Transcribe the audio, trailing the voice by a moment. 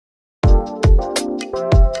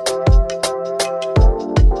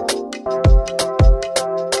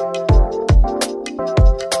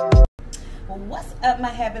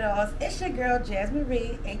Have It Alls. It's your girl Jasmine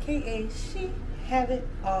Reed, aka She Have It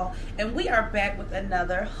All, and we are back with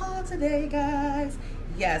another haul today, guys.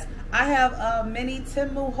 Yes, I have a mini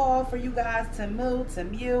Temu haul for you guys.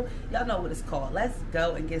 Temu, y'all know what it's called. Let's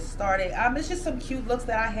go and get started. It's just some cute looks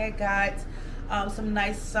that I had got. Some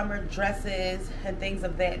nice summer dresses and things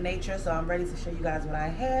of that nature. So I'm ready to show you guys what I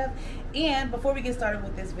have. And before we get started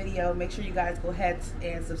with this video, make sure you guys go ahead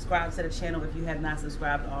and subscribe to the channel if you have not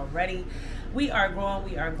subscribed already. We are growing,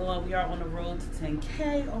 we are glowing, we are on the road to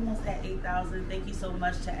 10K, almost at 8,000. Thank you so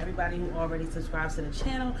much to everybody who already subscribes to the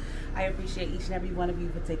channel. I appreciate each and every one of you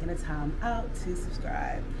for taking the time out to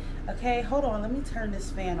subscribe. Okay, hold on, let me turn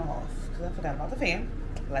this fan off because I forgot about the fan.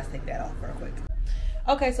 Let's take that off real quick.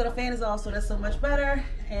 Okay, so the fan is off, so that's so much better.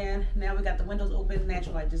 And now we got the windows open,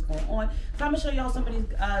 natural light just going on. So I'm gonna show y'all some of these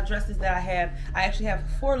dresses that I have. I actually have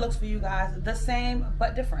 4 looks for you guys, the same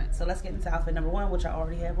but different. So let's get into outfit number 1, which I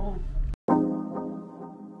already have on.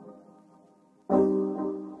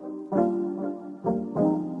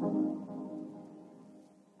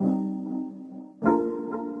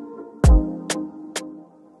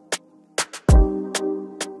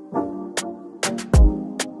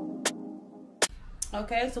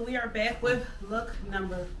 Okay, so we are back with look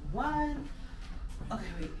number 1. Okay,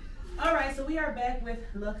 wait. All right, so we are back with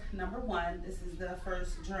look number 1. This is the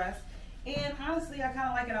first dress. And honestly, I kind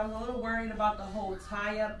of like it. I was a little worried about the whole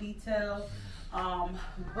tie-up detail.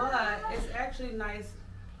 But it's actually nice,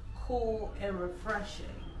 cool, and refreshing,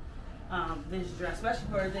 this dress. Especially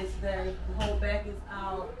for this day. The whole back is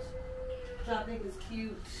out, which I think is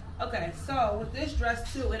cute. Okay, so with this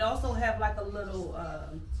dress too, it also have like a little...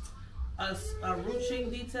 a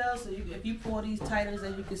ruching detail, so if you pull these tighter, as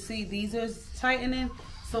you can see, these are tightening,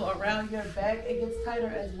 so around your back it gets tighter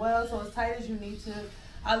as well, so as tight as you need to.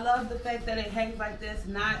 I love the fact that it hangs like this,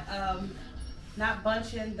 not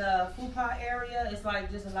bunching the fupa area. It's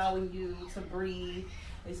like just allowing you to breathe.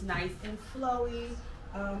 It's nice and flowy.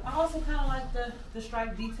 I also kind of like the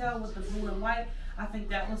stripe detail with the blue and white. I think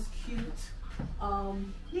that was cute.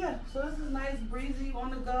 Yeah, so this is nice, breezy,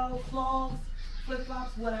 on the go, clogs,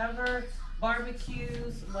 flip-flops, whatever,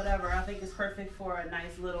 barbecues, whatever. I think it's perfect for a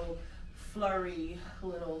nice little flurry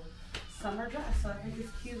little summer dress. So I think it's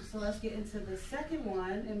cute. So let's get into the second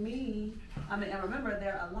one. And remember,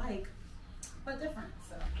 they're alike but different.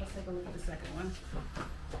 So let's take a look at the second one.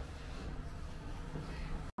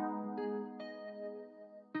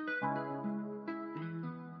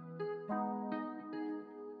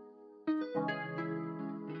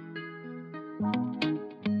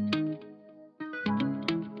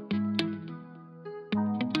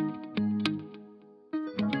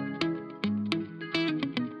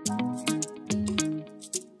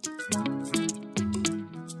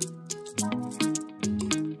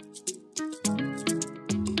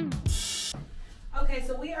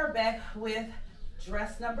 So we are back with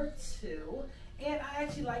dress number 2, and I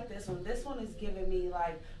actually like this one. This one is giving me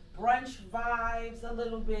like brunch vibes a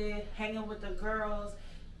little bit, hanging with the girls,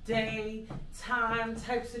 daytime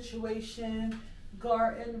type situation,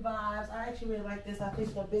 garden vibes. I actually really like this. I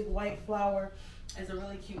think the big white flower is a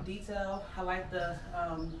really cute detail. I like the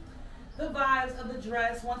vibes of the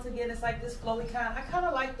dress. Once again, it's like this flowy kind. I kind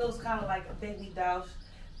of like those kind of like baby doll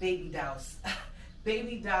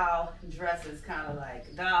dresses, kind of like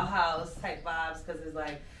dollhouse type vibes, because it's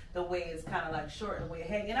like the way it's kind of like short and the way it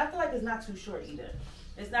hangs. And I feel like it's not too short either.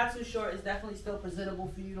 It's not too short. It's definitely still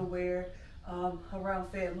presentable for you to wear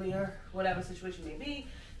around family or whatever situation may be.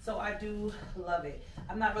 So I do love it.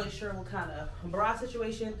 I'm not really sure what kind of bra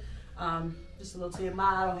situation. Just a little TMI,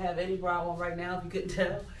 I don't have any bra on right now, if you couldn't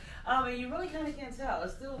tell. And you really kind of can't tell.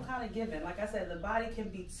 It's still kind of given. Like I said, the body can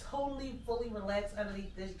be totally fully relaxed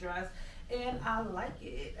underneath this dress, and I like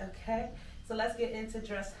it. Okay, so let's get into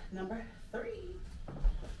dress number 3.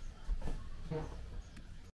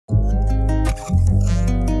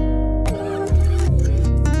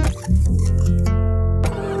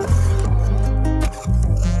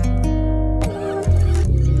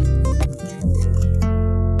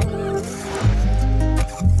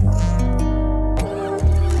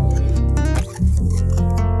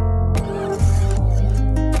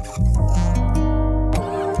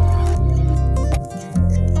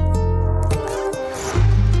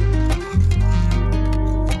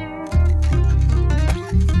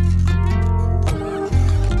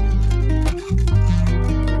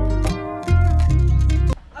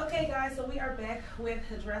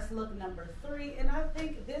 With dress look number 3, and I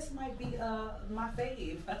think this might be my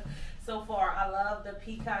fave so far. I love the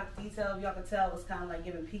peacock detail. Y'all can tell it's kind of like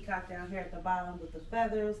giving peacock down here at the bottom with the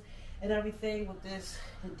feathers and everything with this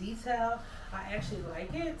detail. I actually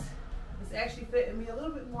like it. It's actually fitting me a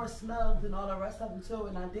little bit more snug than all the rest of them too,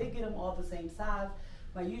 and I did get them all the same size,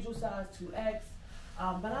 my usual size 2X.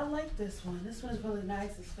 But I like this one. This one's really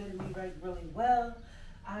nice. It's fitting me really well.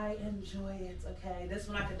 I enjoy it. Okay, this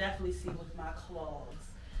one I could definitely see with my clogs.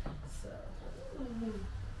 So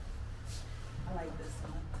I like this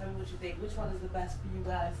one. Tell me what you think. Which one is the best for you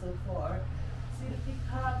guys so far? See the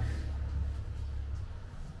peacock?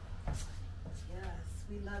 Yes,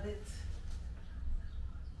 we love it.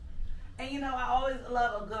 And you know, I always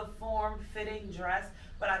love a good form-fitting dress,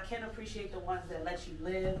 but I can appreciate the ones that let you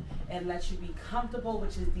live and let you be comfortable,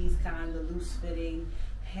 which is these kind of loose-fitting,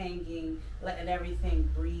 hanging, letting everything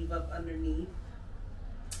breathe up underneath.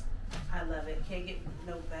 I love it. Can't get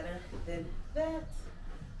no better than that.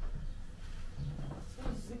 So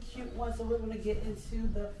this is a cute one. So we're going to get into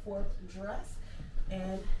the fourth dress,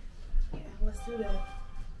 and yeah, let's do that.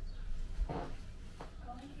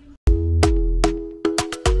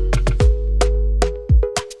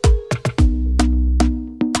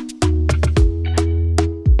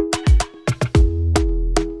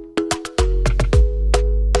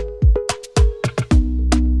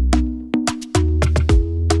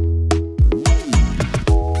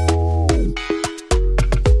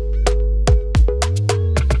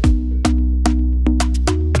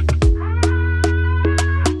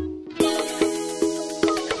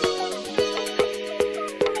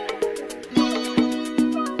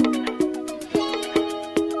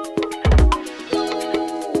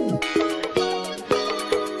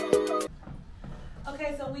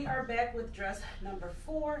 Back with dress number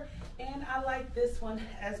 4, and I like this one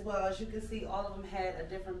as well. As you can see, all of them had a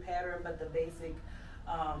different pattern, but the basic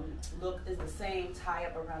look is the same. Tie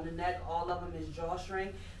up around the neck. All of them is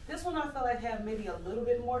drawstring. This one I feel like have maybe a little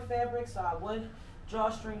bit more fabric, so I would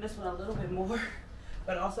drawstring this one a little bit more,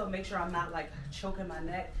 but also make sure I'm not like choking my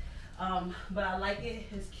neck. But I like it.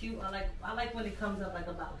 It's cute. I like when it comes up like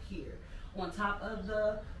about here on top of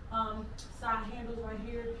the side handles right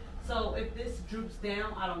here. So if this droops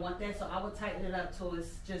down, I don't want that. So I would tighten it up till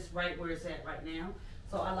it's just right where it's at right now.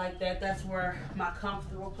 So I like that. That's where my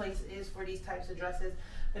comfortable place is for these types of dresses.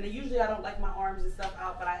 And usually I don't like my arms and stuff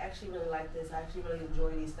out, but I actually really like this. I actually really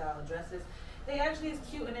enjoy these style of dresses. They actually is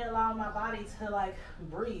cute, and they allow my body to like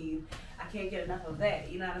breathe. I can't get enough of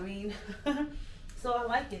that, you know what I mean? So I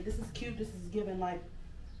like it. This is cute. This is giving like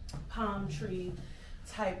palm tree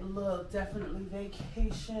type look. Definitely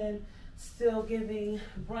vacation. Still giving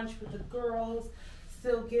brunch with the girls,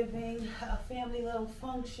 still giving a family little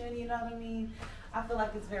function, you know what I mean? I feel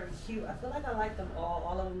like it's very cute. I feel like I like them all.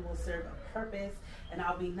 All of them will serve a purpose, and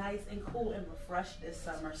I'll be nice and cool and refreshed this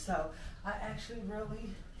summer. So I actually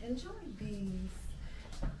really enjoy these.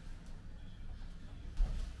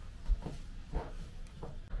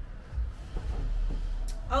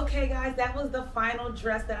 Okay guys, that was the final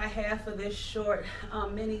dress that I have for this short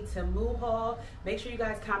mini Temu haul. Make sure you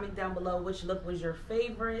guys comment down below which look was your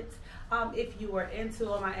favorite. If you were into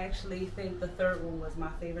them, I actually think the third one was my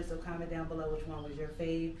favorite, so comment down below which one was your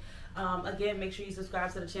fave. Again, make sure you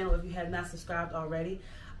subscribe to the channel if you have not subscribed already.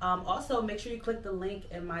 Also, make sure you click the link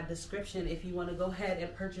in my description if you want to go ahead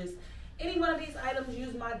and purchase any one of these items.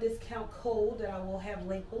 Use my discount code that I will have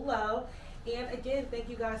linked below. And again, thank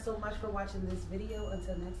you guys so much for watching this video.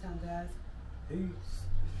 Until next time, guys. Peace.